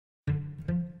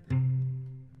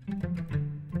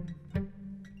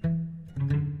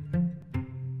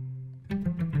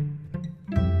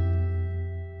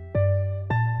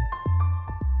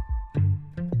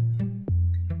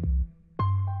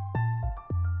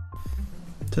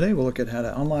Today we'll look at how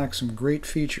to unlock some great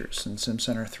features in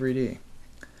Simcenter 3D.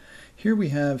 Here we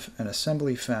have an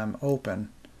assembly FEM open,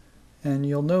 and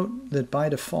you'll note that by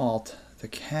default the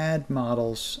CAD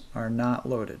models are not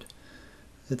loaded.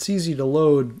 It's easy to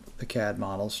load the CAD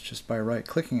models just by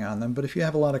right-clicking on them, but if you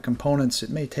have a lot of components it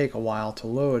may take a while to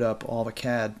load up all the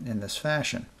CAD in this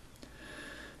fashion.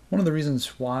 One of the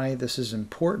reasons why this is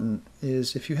important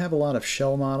is if you have a lot of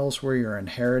shell models where you're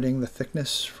inheriting the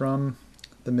thickness from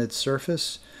the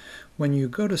mid-surface, when you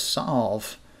go to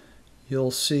solve,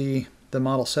 you'll see the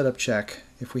model setup check,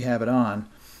 if we have it on,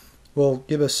 will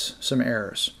give us some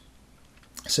errors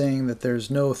saying that there's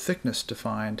no thickness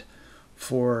defined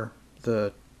for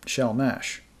the shell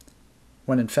mesh,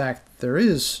 when in fact there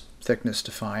is thickness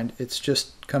defined. It's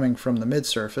just coming from the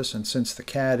mid-surface, and since the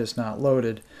CAD is not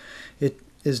loaded, it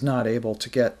is not able to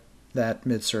get that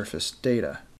mid-surface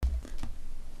data.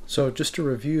 So just to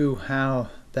review how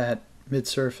that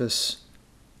mid-surface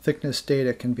thickness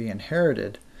data can be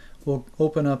inherited, we'll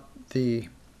open up the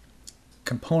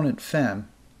component FEM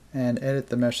and edit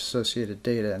the mesh associated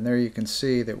data, and there you can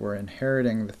see that we're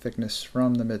inheriting the thickness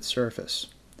from the mid-surface.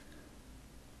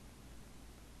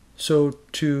 So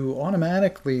to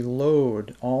automatically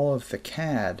load all of the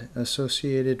CAD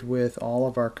associated with all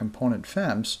of our component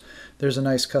FEMs, there's a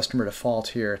nice customer default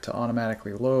here to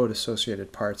automatically load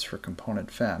associated parts for component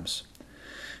FEMs.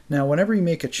 Now, whenever you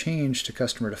make a change to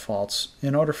customer defaults,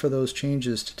 in order for those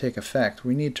changes to take effect,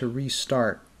 we need to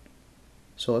restart.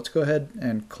 So let's go ahead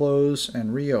and close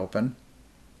and reopen.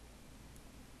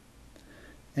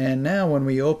 And now when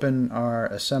we open our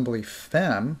assembly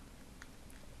FEM,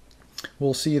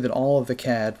 we'll see that all of the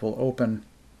CAD will open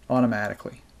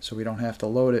automatically, so we don't have to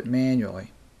load it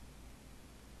manually.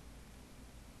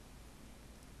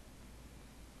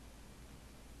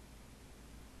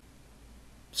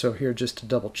 So here, just to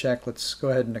double check, let's go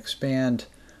ahead and expand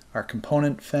our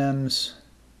component FEMs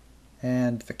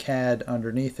and the CAD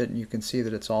underneath it, and you can see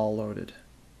that it's all loaded.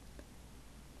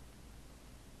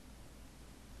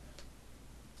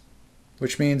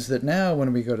 Which means that now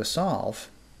when we go to solve,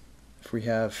 if we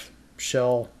have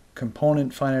shell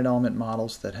component finite element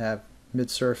models that have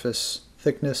mid-surface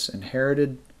thickness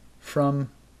inherited from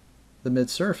the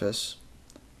mid-surface,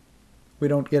 we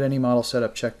don't get any model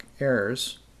setup check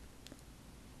errors,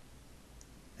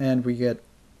 and we get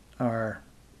our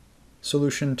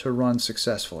solution to run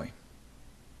successfully.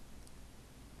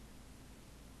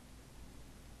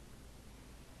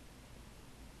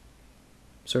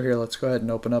 So here, let's go ahead and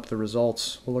open up the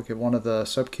results. We'll look at one of the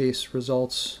subcase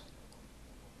results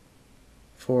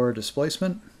for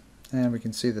displacement, and we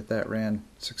can see that that ran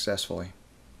successfully.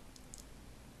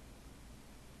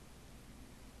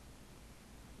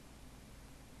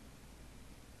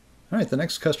 All right, the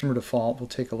next customer default we'll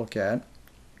take a look at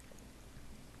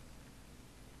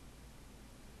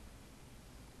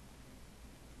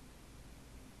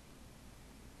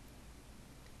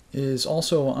is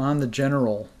also on the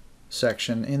General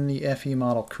section in the FE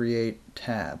Model Create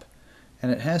tab,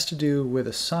 and it has to do with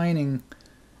assigning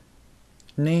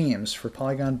names for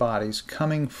polygon bodies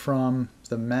coming from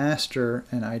the master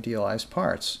and idealized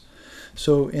parts.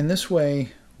 So in this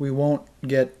way we won't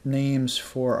get names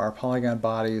for our polygon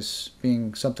bodies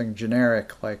being something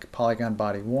generic like polygon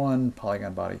body 1,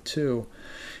 polygon body 2.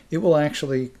 It will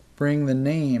actually bring the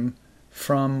name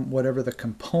from whatever the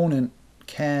component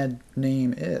CAD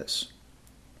name is.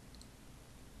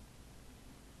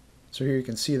 So here you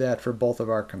can see that for both of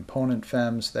our component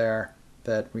FEMs there,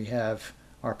 that we have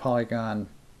our polygon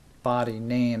body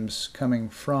names coming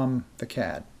from the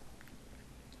CAD.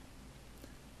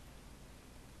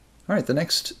 Alright, the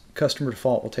next customer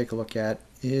default we'll take a look at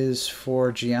is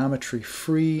for geometry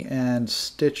free and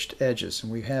stitched edges,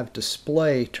 and we have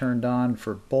display turned on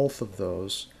for both of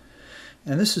those.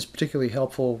 And this is particularly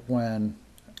helpful when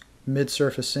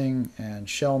mid-surfacing and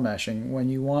shell meshing, when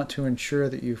you want to ensure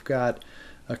that you've got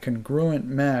a congruent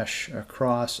mesh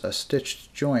across a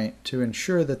stitched joint. To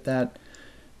ensure that that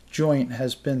joint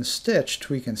has been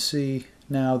stitched, we can see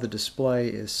now the display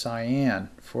is cyan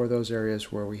for those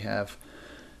areas where we have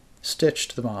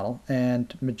stitched the model,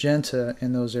 and magenta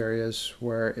in those areas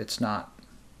where it's not.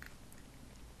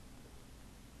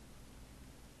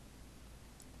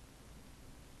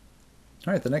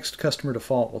 Alright, the next customer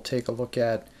default we'll take a look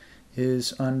at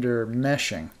is under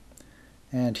meshing,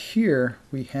 and here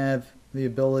we have the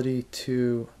ability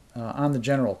to, on the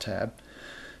General tab,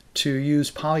 to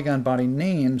use polygon body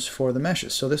names for the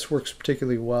meshes. So this works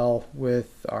particularly well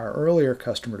with our earlier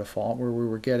customer default where we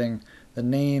were getting the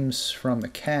names from the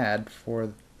CAD for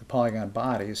the polygon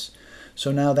bodies.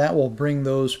 So now that will bring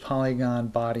those polygon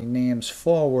body names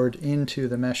forward into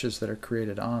the meshes that are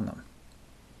created on them.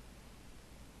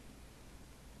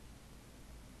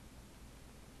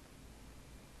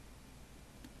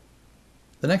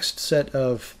 The next set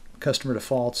of customer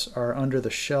defaults are under the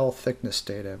shell thickness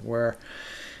data, where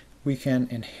we can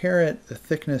inherit the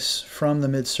thickness from the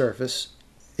mid-surface.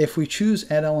 If we choose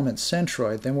add element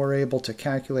centroid, then we're able to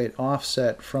calculate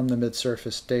offset from the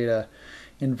mid-surface data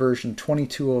in version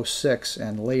 2206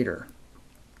 and later.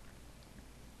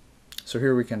 So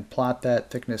here we can plot that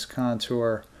thickness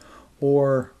contour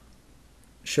or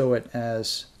show it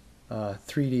as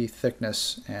 3D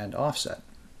thickness and offset.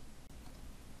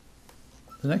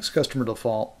 The next customer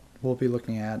default we'll be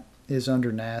looking at is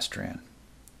under Nastran.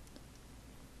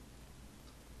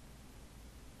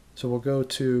 So we'll go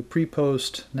to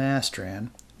Pre-Post Nastran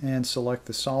and select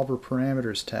the Solver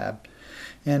Parameters tab.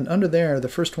 And under there, the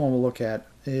first one we'll look at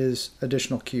is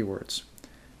additional keywords.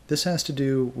 This has to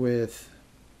do with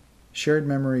shared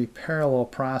memory parallel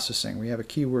processing. We have a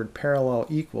keyword parallel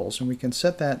equals, and we can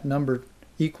set that number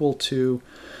equal to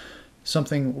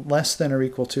something less than or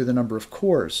equal to the number of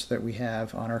cores that we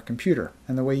have on our computer.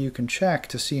 And the way you can check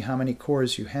to see how many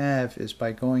cores you have is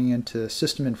by going into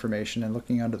system information and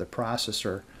looking under the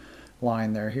processor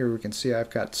line there. Here we can see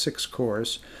I've got 6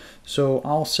 cores. So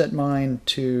I'll set mine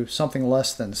to something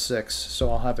less than 6,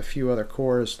 so I'll have a few other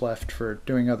cores left for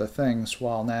doing other things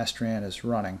while Nastran is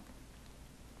running.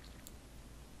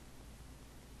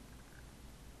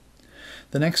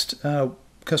 The next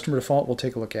customer default we'll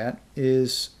take a look at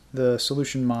is the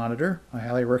solution monitor. I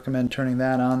highly recommend turning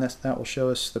that on. That will show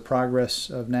us the progress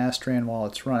of Nastran while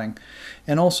it's running.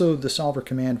 And also the solver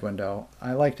command window.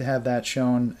 I like to have that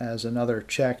shown as another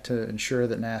check to ensure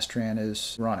that Nastran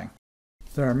is running.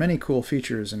 There are many cool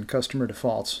features in customer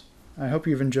defaults. I hope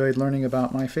you've enjoyed learning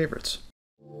about my favorites.